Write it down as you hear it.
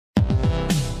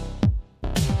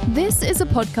This is a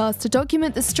podcast to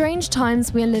document the strange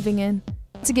times we are living in,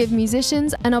 to give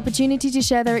musicians an opportunity to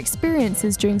share their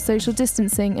experiences during social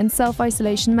distancing and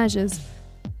self-isolation measures.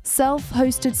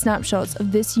 Self-hosted snapshots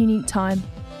of this unique time.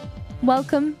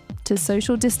 Welcome to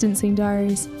Social Distancing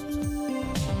Diaries.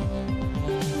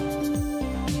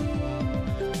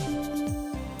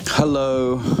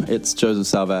 Hello, it's Joseph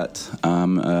Salvat.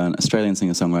 I'm an Australian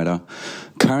singer-songwriter,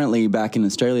 currently back in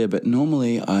Australia, but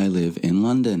normally I live in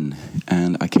London.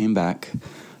 And I came back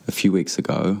a few weeks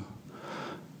ago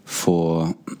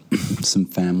for some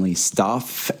family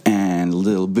stuff and a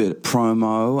little bit of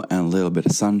promo and a little bit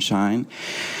of sunshine.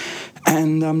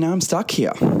 And now I'm stuck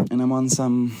here, and I'm on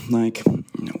some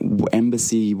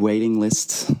embassy waiting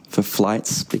list for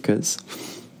flights because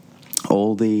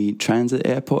all the transit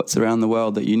airports around the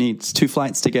world that you need, it's 2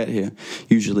 flights to get here,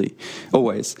 usually,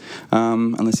 always,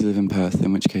 unless you live in Perth,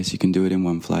 in which case you can do it in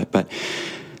 1 flight. But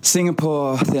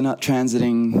Singapore, they're not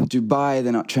transiting. Dubai,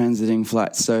 they're not transiting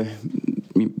flights. So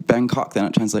Bangkok, they're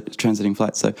not transiting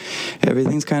flights. So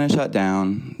everything's kind of shut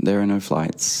down. There are no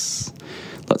flights.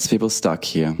 Lots of people stuck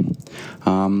here.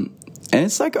 And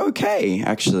it's okay,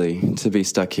 actually, to be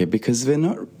stuck here because we're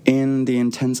not in the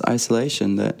intense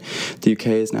isolation that the UK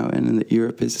is now in and that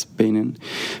Europe has been in.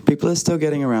 People are still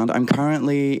getting around. I'm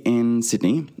currently in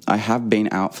Sydney. I have been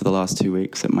out for the last 2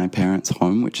 weeks at my parents'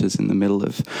 home, which is in the middle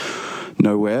of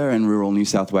nowhere in rural New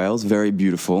South Wales. Very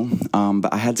beautiful.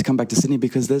 But I had to come back to Sydney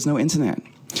because there's no internet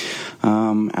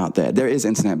out there. There is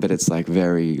internet, but it's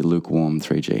very lukewarm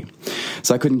 3G.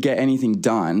 So I couldn't get anything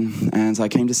done, and so I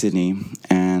came to Sydney,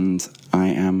 and I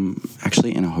am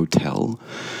actually in a hotel.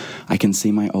 I can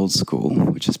see my old school,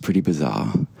 which is pretty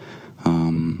bizarre,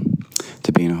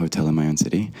 to be in a hotel in my own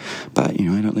city. But,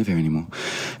 I don't live here anymore.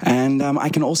 And I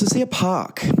can also see a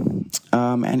park.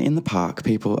 And in the park,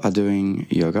 people are doing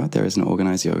yoga. There is an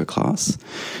organized yoga class.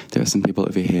 There are some people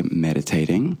over here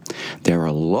meditating. There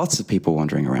are lots of people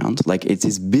wandering around. It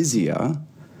is busier.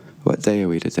 What day are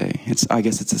we today? I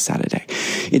guess it's a Saturday.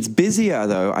 It's busier,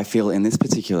 though, I feel, in this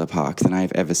particular park than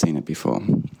I've ever seen it before.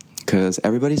 Because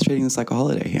everybody's treating this like a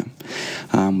holiday here.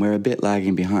 We're a bit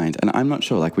lagging behind. And I'm not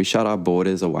sure. We shut our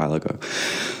borders a while ago.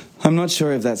 I'm not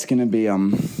sure if that's going to be... I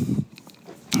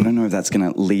don't know if that's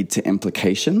going to lead to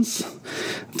implications.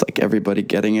 It's everybody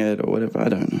getting it or whatever. I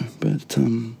don't know. But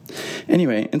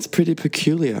anyway, it's pretty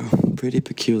peculiar.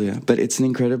 But it's an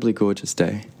incredibly gorgeous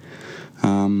day.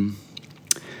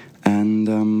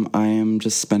 And I am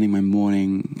just spending my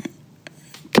morning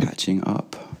catching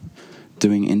up,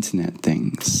 doing internet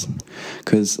things.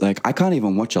 Because, I can't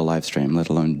even watch a live stream, let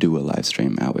alone do a live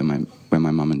stream out where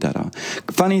my mum and dad are.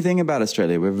 Funny thing about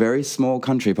Australia, we're a very small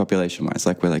country population-wise.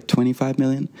 We're 25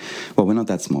 million. Well, we're not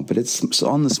that small, but it's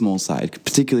on the small side,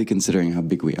 particularly considering how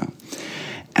big we are.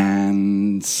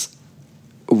 And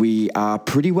we are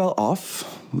pretty well off.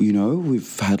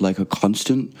 We've had a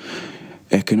constant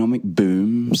economic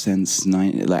boom since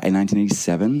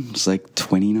 1987. It's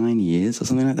 29 years or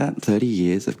something like that, 30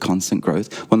 years of constant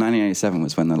growth. Well, 1987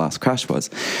 was when the last crash was.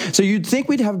 So you'd think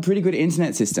we'd have a pretty good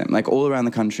internet system, all around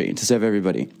the country to serve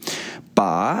everybody.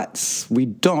 But we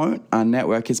don't. Our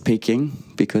network is peaking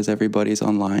because everybody's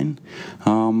online.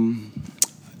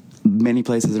 Many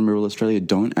places in rural Australia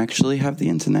don't actually have the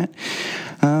internet.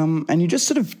 And you just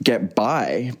sort of get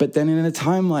by. But then in a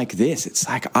time like this, it's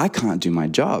I can't do my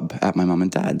job at my mum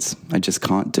and dad's. I just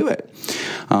can't do it.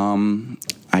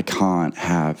 I can't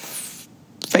have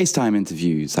FaceTime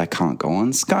interviews. I can't go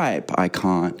on Skype. I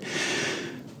can't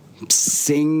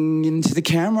sing into the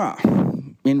camera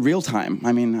in real time.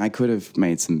 I could have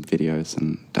made some videos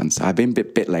and done so. I've been a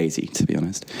bit lazy, to be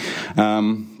honest.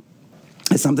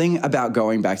 It's something about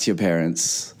going back to your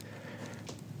parents.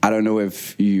 I don't know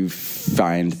if you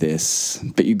find this,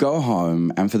 but you go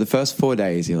home and for the first 4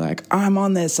 days you're I'm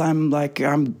on this. I'm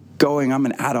going. I'm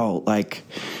an adult.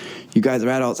 You guys are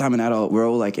adults. I'm an adult. We're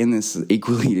all in this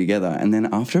equally together. And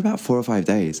then after about 4 or 5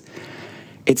 days,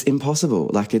 it's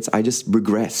impossible. I just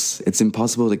regress. It's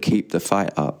impossible to keep the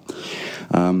fight up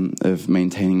of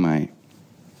maintaining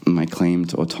my claim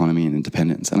to autonomy and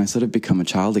independence. And I sort of become a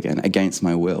child again against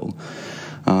my will.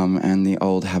 And the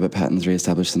old habit patterns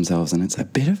reestablish themselves, and it's a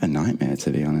bit of a nightmare,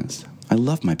 to be honest. I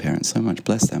love my parents so much,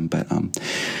 bless them, but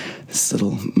this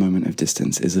little moment of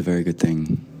distance is a very good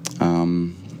thing.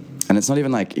 And it's not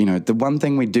even the one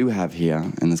thing we do have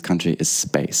here in this country is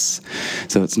space.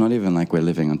 So it's not even we're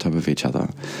living on top of each other.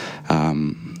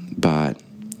 But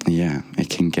yeah, it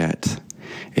can get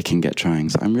trying.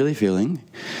 So I'm really feeling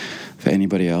for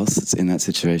anybody else that's in that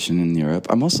situation in Europe.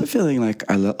 I'm also feeling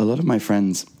a lot of my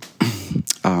friends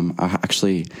are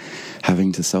actually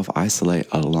having to self-isolate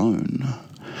alone.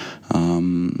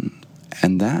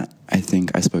 And that, I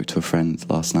think, I spoke to a friend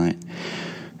last night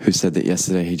who said that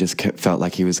yesterday he just felt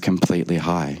like he was completely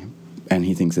high, and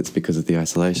he thinks it's because of the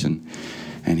isolation.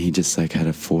 And he just like had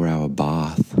a 4-hour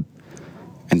bath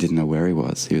and didn't know where he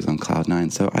was. He was on cloud 9.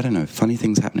 So I don't know, funny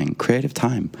things happening. Creative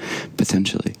time,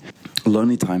 potentially.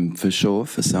 Lonely time for sure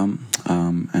for some.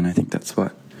 And I think that's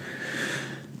what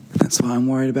I'm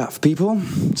worried about for people.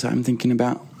 So I'm thinking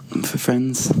about for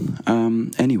friends.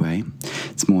 Anyway,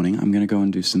 it's morning. I'm going to go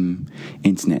and do some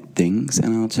internet things,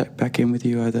 and I'll check back in with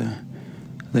you either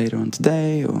later on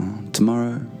today or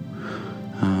tomorrow.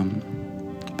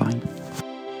 Bye.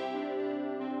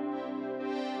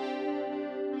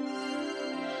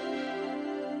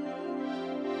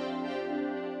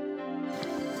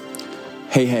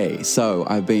 Hey, so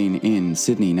I've been in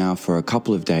Sydney now for a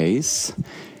couple of days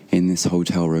in this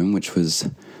hotel room, which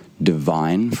was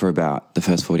divine for about the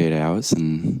first 48 hours,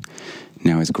 and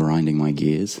now is grinding my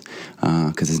gears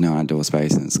because there's no outdoor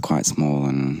space and it's quite small,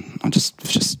 and I just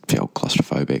feel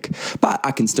claustrophobic. But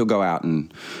I can still go out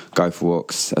and go for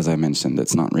walks. As I mentioned,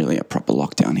 it's not really a proper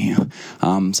lockdown here.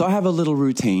 So I have a little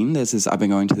routine. I've been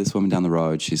going to this woman down the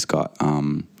road. She's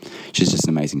just an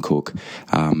amazing cook.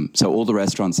 So all the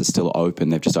restaurants are still open.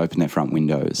 They've just opened their front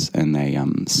windows, and they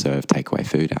serve takeaway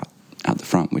food out the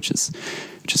front, which is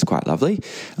quite lovely.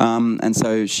 And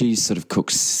so she sort of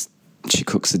cooks. She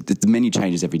cooks. The menu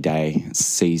changes every day. It's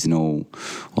seasonal,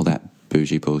 all that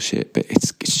bougie bullshit, but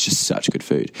it's just such good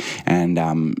food. And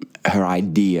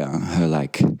her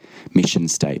like mission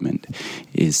statement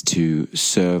is to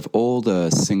serve all the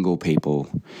single people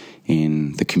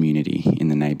in the community, in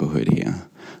the neighbourhood here,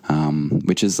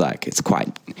 which is like it's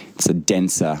a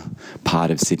denser part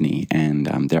of Sydney, and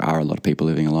there are a lot of people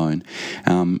living alone,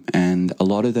 and a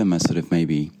lot of them are sort of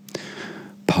maybe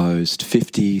post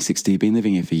 50, 60, been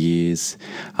living here for years.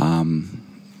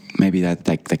 Maybe that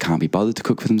they can't be bothered to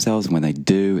cook for themselves, and when they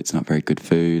do, it's not very good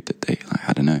food.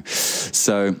 I don't know.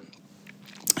 So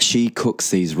she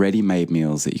cooks these ready-made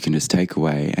meals that you can just take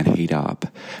away and heat up,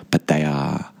 but they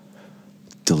are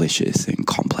delicious and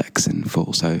complex and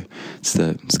full. So it's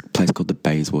a place called the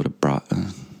Bayswater.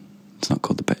 It's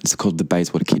called the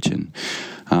Bayswater Kitchen.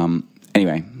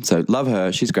 Anyway, so love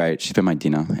her. She's great. She's been my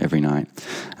dinner every night.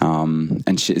 And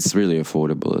it's really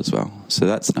affordable as well. So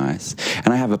that's nice.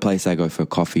 And I have a place I go for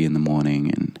coffee in the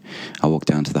morning, and I walk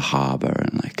down to the harbour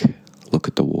and like look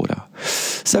at the water.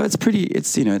 So it's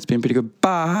been pretty good.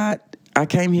 But I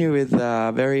came here with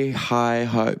very high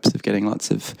hopes of getting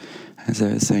lots of, as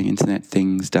I was saying, internet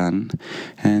things done.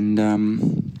 And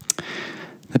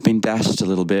they've been dashed a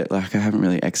little bit. Like I haven't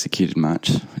really executed much,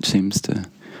 which seems to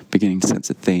beginning to sense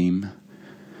a theme,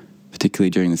 particularly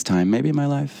during this time, maybe in my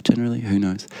life generally, who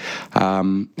knows.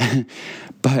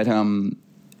 But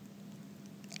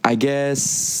I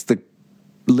guess the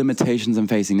limitations I'm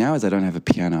facing now is I don't have a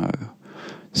piano.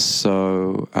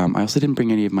 So I also didn't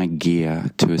bring any of my gear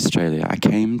to Australia. I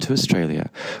came to Australia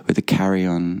with a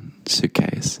carry-on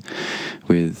suitcase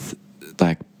with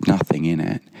like nothing in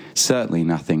it, certainly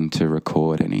nothing to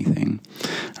record anything.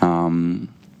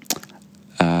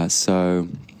 So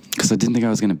because I didn't think I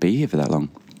was going to be here for that long.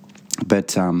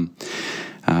 But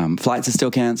flights are still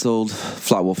cancelled.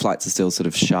 Flights are still sort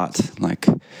of shut.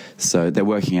 So they're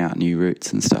working out new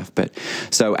routes and stuff.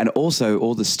 And also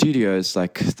all the studios,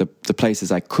 like the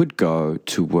places I could go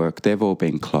to work, they've all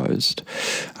been closed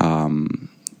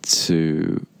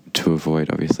to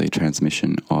avoid obviously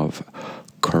transmission of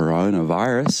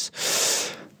coronavirus.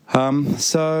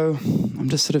 So I'm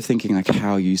just sort of thinking like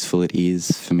how useful it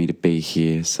is for me to be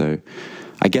here. So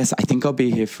I think I'll be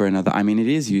here for another. I mean, it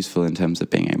is useful in terms of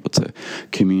being able to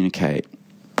communicate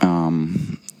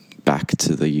back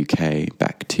to the UK,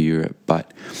 back to Europe.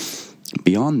 But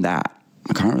beyond that,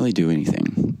 I can't really do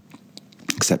anything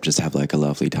except just have like a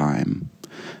lovely time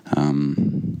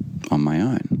on my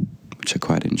own, which I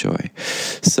quite enjoy.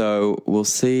 So we'll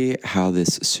see how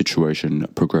this situation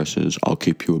progresses. I'll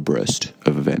keep you abreast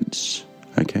of events.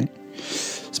 Okay?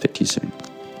 Speak to you soon.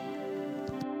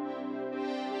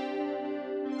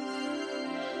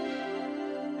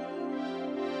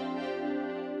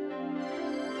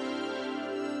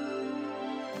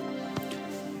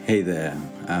 Hey there.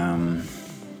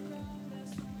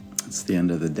 It's the end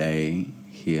of the day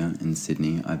here in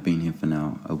Sydney. I've been here for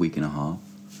now a week and a half.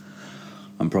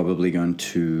 I'm probably going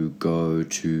to go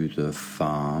to the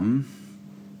farm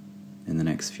in the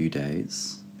next few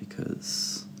days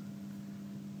because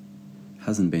it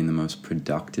hasn't been the most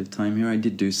productive time here. I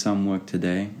did do some work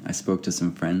today. I spoke to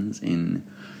some friends in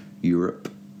Europe,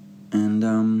 and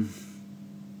I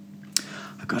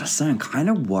gotta say, I'm kind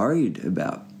of worried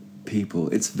about people.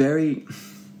 It's very...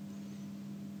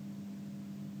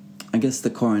 I guess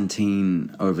the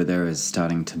quarantine over there is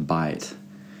starting to bite,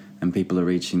 and people are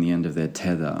reaching the end of their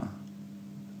tether.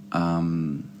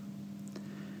 And,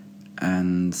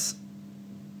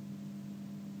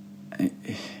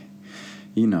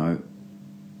 you know,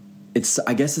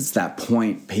 I guess it's that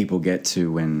point people get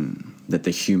to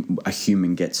a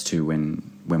human gets to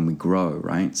when we grow,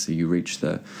 right? So you reach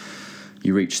that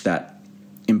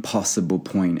impossible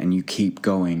point, and you keep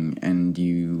going, and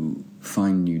you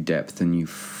find new depth, and you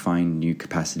find new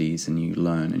capacities, and you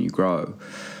learn and you grow.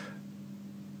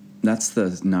 That's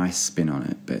the nice spin on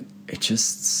it, but it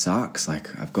just sucks.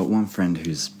 Like, I've got one friend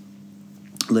who's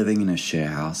living in a share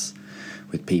house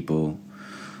with people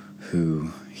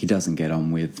who he doesn't get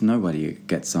on with. Nobody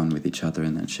gets on with each other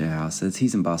in that share house.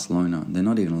 He's in Barcelona. They're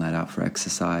not even allowed out for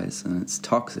exercise, and it's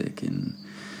toxic, and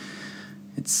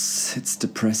it's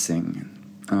depressing.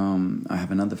 I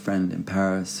have another friend in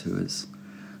Paris who is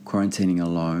quarantining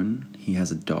alone. He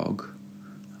has a dog,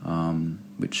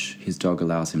 which his dog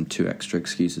allows him 2 extra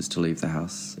excuses to leave the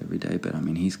house every day. But, I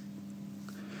mean, he's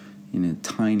in a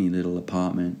tiny little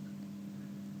apartment.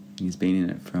 He's been in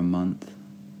it for a month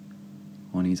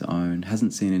on his own.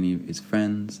 Hasn't seen any of his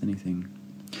friends, anything.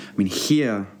 I mean,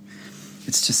 here,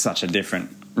 it's just such a different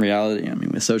reality. I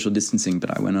mean, we're social distancing,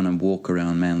 but I went on a walk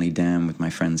around Manly Dam with my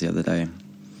friends the other day.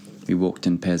 We walked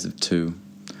in pairs of 2.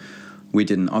 We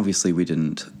didn't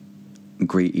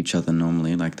greet each other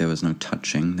normally. Like, there was no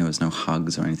touching, there was no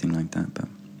hugs or anything like that. But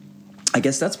I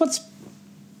guess that's what's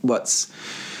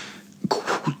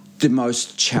the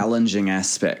most challenging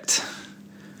aspect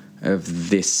of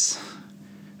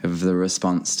the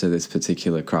response to this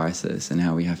particular crisis, and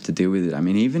how we have to deal with it. I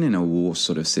mean, even in a war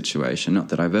sort of situation, not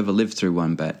that I've ever lived through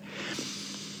one, but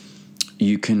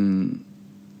you can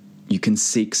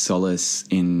seek solace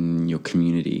in your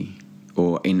community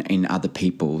or in other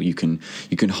people. You can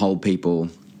hold people,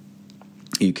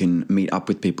 you can meet up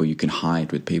with people, you can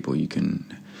hide with people, you can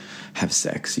have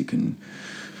sex, you can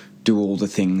do all the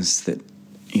things that,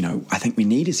 you know, I think we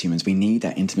need as humans. We need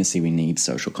that intimacy, we need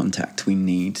social contact, we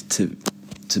need to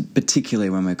particularly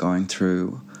when we're going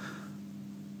through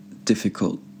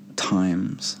difficult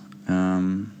times,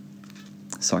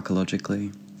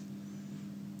 psychologically.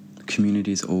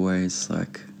 Community is always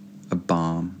like a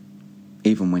balm,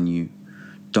 even when you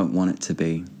don't want it to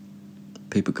be.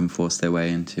 People can force their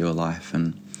way into your life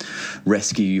and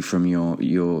rescue you from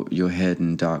your head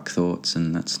and dark thoughts,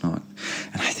 and that's not.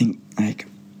 And I think, like,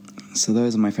 so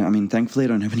those are my friends. I mean, thankfully I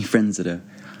don't have any friends that are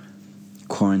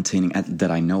quarantining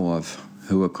that I know of,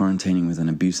 who are quarantining with an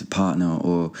abusive partner,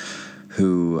 or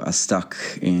who are stuck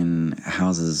in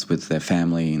houses with their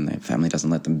family, and their family doesn't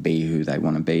let them be who they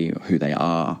want to be or who they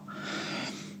are.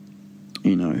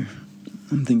 You know,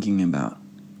 I'm thinking about,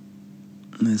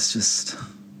 there's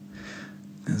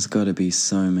got to be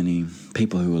so many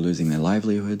people who are losing their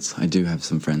livelihoods. I do have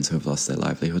some friends who have lost their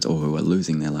livelihoods, or who are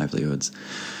losing their livelihoods,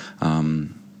 who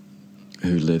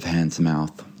live hand to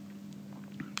mouth,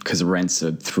 because rents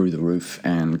are through the roof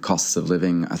and costs of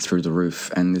living are through the roof.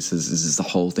 And this is the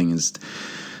whole thing, is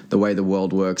the way the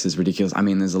world works is ridiculous. I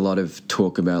mean, there's a lot of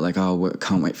talk about, like, oh,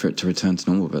 can't wait for it to return to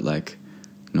normal, but, like,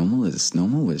 normal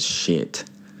is shit.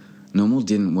 Normal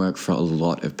didn't work for a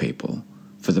lot of people,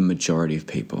 for the majority of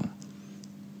people.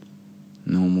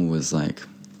 Normal was like,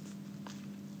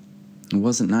 it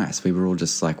wasn't nice. We were all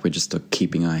just like, we're just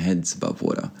keeping our heads above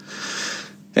water.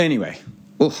 Anyway,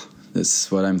 this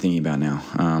is what I'm thinking about now.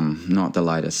 Not the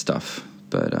lightest stuff,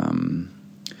 but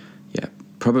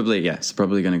probably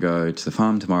going to go to the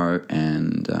farm tomorrow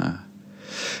and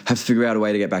have to figure out a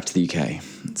way to get back to the UK.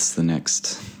 It's the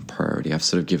next priority. I've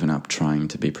sort of given up trying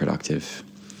to be productive.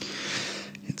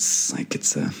 It's like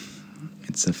it's a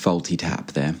faulty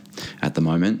tap there at the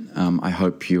moment. I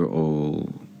hope you're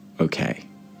all okay.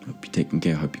 Hope you're taking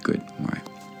care. Hope you're good. All right.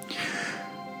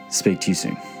 Speak to you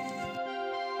soon.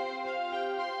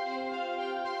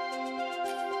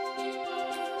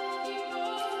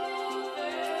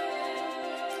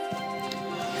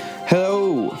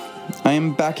 Hello, I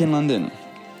am back in London.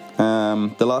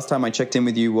 The last time I checked in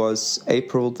with you was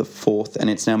April the 4th, and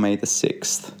it's now May the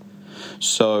 6th.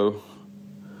 So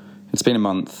it's been a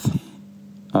month.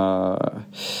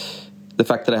 The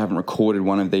fact that I haven't recorded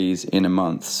one of these in a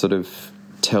month sort of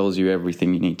tells you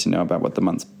everything you need to know about what the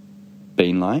month's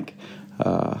been like.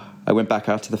 I went back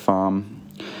out to the farm,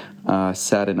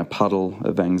 sat in a puddle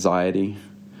of anxiety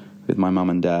with my mum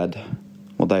and dad.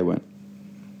 Well, they weren't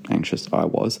anxious, I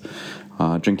was.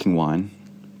 Drinking wine,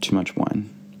 too much wine.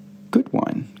 Good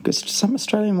wine, because some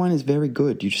Australian wine is very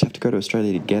good. You just have to go to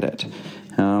Australia to get it.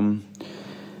 And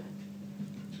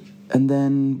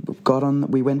then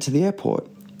we went to the airport,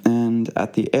 and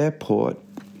at the airport,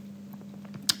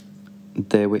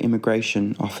 there were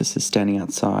immigration officers standing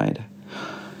outside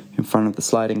in front of the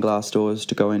sliding glass doors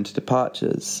to go into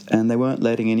departures, and they weren't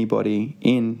letting anybody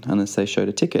in unless they showed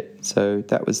a ticket. So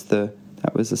that was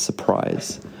a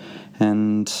surprise.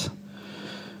 And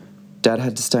Dad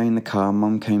had to stay in the car.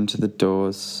 Mum came to the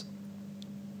doors.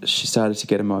 She started to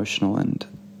get emotional, and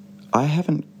I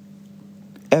haven't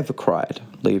ever cried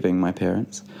leaving my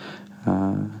parents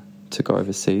to go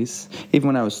overseas. Even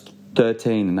when I was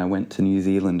 13 and I went to New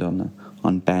Zealand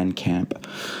on band camp,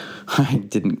 I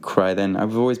didn't cry then.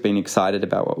 I've always been excited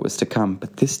about what was to come,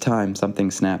 but this time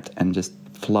something snapped and just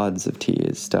floods of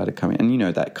tears started coming. And you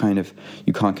know, that kind of,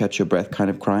 you can't catch your breath kind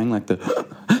of crying, like the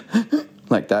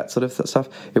like that sort of stuff.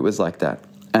 It was like that.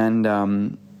 And I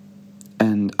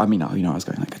mean, I was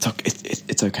going like,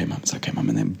 it's okay, Mum, it's okay, Mum.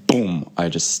 And then boom, I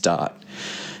just start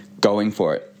going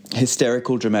for it.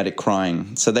 Hysterical, dramatic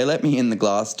crying. So they let me in the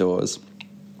glass doors.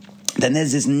 Then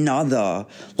there's this another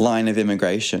line of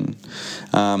immigration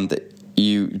that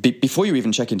before you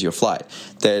even check into your flight,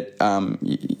 that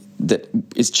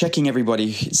is checking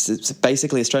everybody.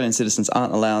 Basically, Australian citizens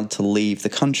aren't allowed to leave the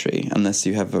country unless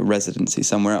you have a residency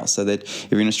somewhere else. So that if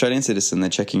you're an Australian citizen, they're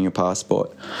checking your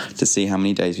passport to see how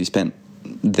many days you spent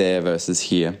there versus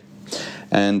here.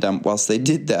 And whilst they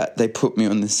did that, they put me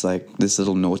on this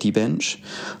little naughty bench.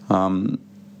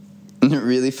 And it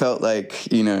really felt like,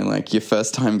 like your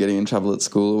first time getting in trouble at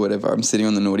school or whatever. I'm sitting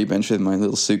on the naughty bench with my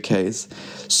little suitcase,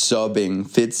 sobbing,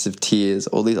 fits of tears,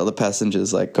 all these other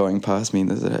passengers going past me,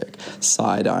 they're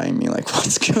side-eyeing me like,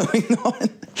 what's going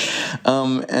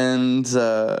on?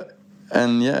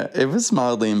 And yeah, it was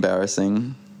mildly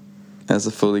embarrassing as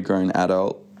a fully grown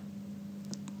adult.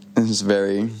 It was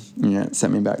very, it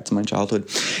sent me back to my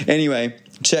childhood. Anyway,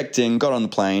 checked in, got on the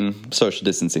plane, social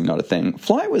distancing, not a thing.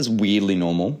 Flight was weirdly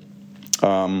normal.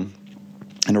 And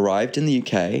arrived in the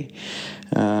UK.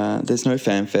 There's no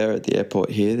fanfare at the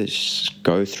airport here. They just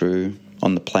go through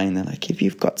on the plane. They're like, if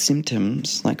you've got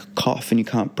symptoms like a cough and you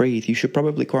can't breathe, you should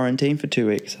probably quarantine for 2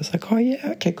 weeks. I was like, oh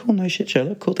yeah, okay, cool, no shit,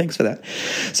 Sherlock, cool, thanks for that.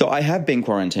 So I have been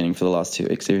quarantining for the last 2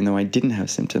 weeks, even though I didn't have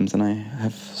symptoms, and I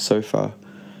have so far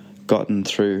gotten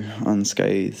through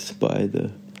unscathed by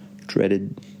the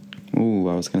dreaded, I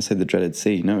was going to say the dreaded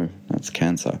C. No, that's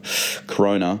cancer.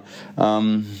 Corona.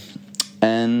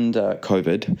 And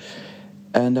COVID,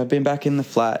 and I've been back in the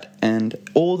flat, and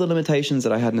all the limitations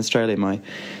that I had in Australia, my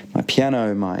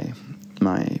piano, my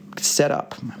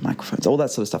setup, my microphones, all that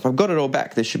sort of stuff, I've got it all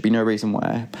back. There should be no reason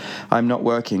why I'm not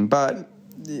working, but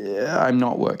I'm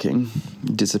not working.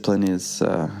 Discipline is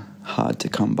hard to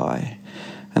come by,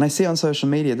 and I see on social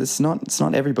media it's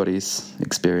not everybody's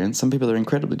experience. Some people are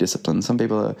incredibly disciplined. Some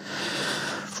people are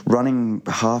running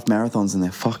half marathons in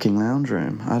their fucking lounge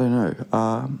room. I don't know.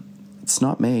 It's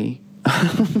not me.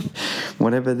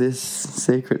 Whatever this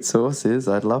secret source is,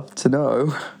 I'd love to know.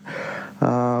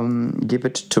 Give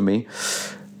it to me.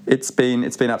 It's been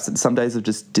upset. Some days have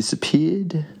just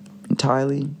disappeared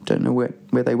entirely. Don't know where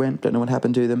they went. Don't know what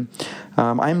happened to them.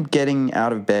 I'm getting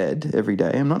out of bed every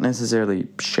day. I'm not necessarily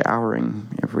showering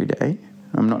every day.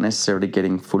 I'm not necessarily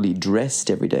getting fully dressed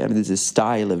every day. I mean, there's a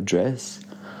style of dress.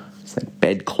 It's like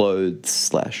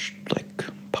bedclothes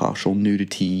 / partial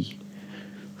nudity /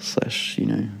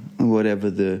 whatever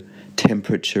the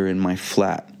temperature in my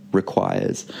flat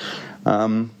requires.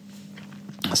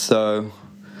 So,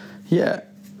 yeah.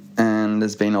 And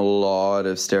there's been a lot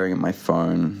of staring at my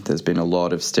phone. There's been a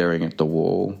lot of staring at the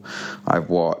wall.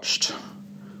 I've watched...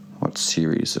 What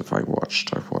series have I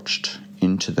watched? I've watched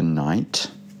Into the Night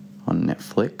on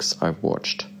Netflix. I've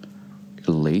watched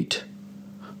Elite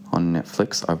on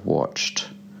Netflix. I've watched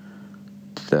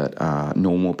that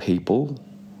Normal People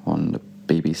on the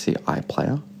BBC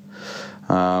iPlayer.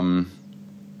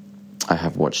 I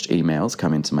have watched emails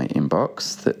come into my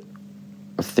inbox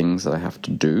of things that I have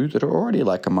to do that are already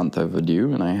a month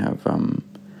overdue, and I have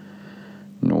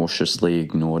nauseously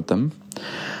ignored them.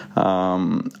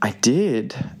 I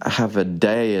did have a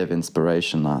day of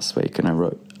inspiration last week, and I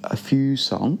wrote a few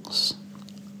songs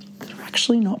that are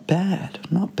actually not bad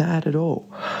at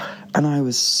all. And I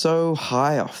was so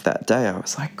high off that day. I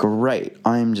was like, great,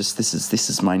 this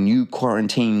is my new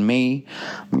quarantine me.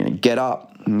 I'm going to get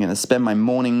up. I'm going to spend my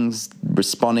mornings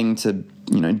responding to,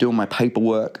 doing my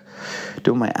paperwork,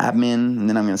 doing my admin. And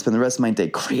then I'm going to spend the rest of my day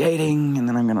creating. And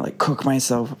then I'm going to cook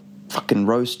myself fucking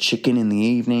roast chicken in the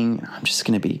evening. I'm just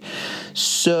going to be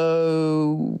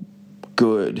so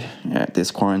good at this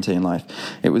quarantine life.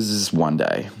 It was just one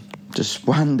day.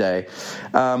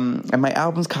 And my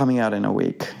album's coming out in a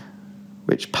week,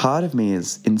 which part of me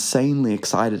is insanely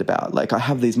excited about. I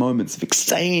have these moments of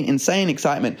insane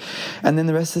excitement. And then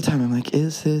the rest of the time I'm like,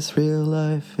 is this real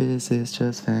life? Is this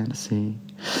just fantasy?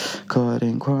 Caught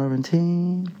in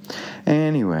quarantine.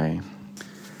 Anyway,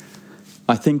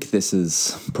 I think this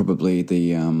is probably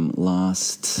the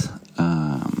last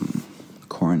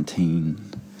quarantine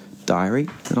diary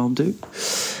that I'll do,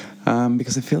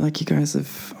 because I feel like you guys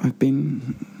I've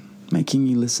been making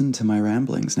you listen to my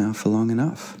ramblings now for long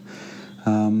enough.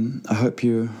 I hope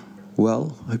you're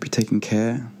well. I hope you're taking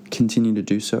care. Continue to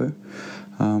do so.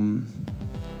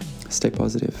 Stay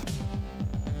positive.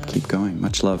 Keep going.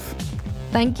 Much love.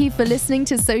 Thank you for listening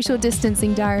to Social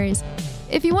Distancing Diaries.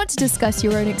 If you want to discuss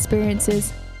your own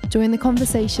experiences, join the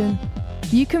conversation.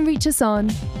 You can reach us on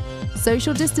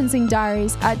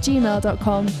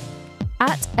socialdistancingdiaries@gmail.com,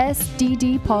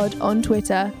 @SDDpod on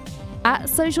Twitter,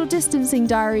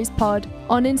 @socialdistancingdiariespod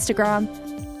on Instagram,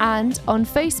 and on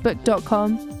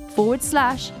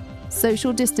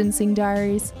facebook.com/Social Distancing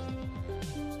Diaries.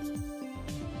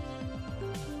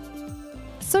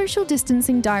 Social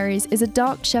Distancing Diaries is a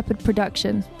Dark Shepherd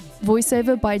production.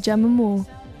 Voiceover by Gemma Moore.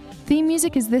 Theme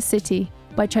music is This City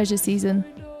by Treasure Season.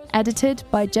 Edited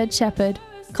by Jed Shepherd.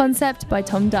 Concept by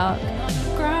Tom Dark.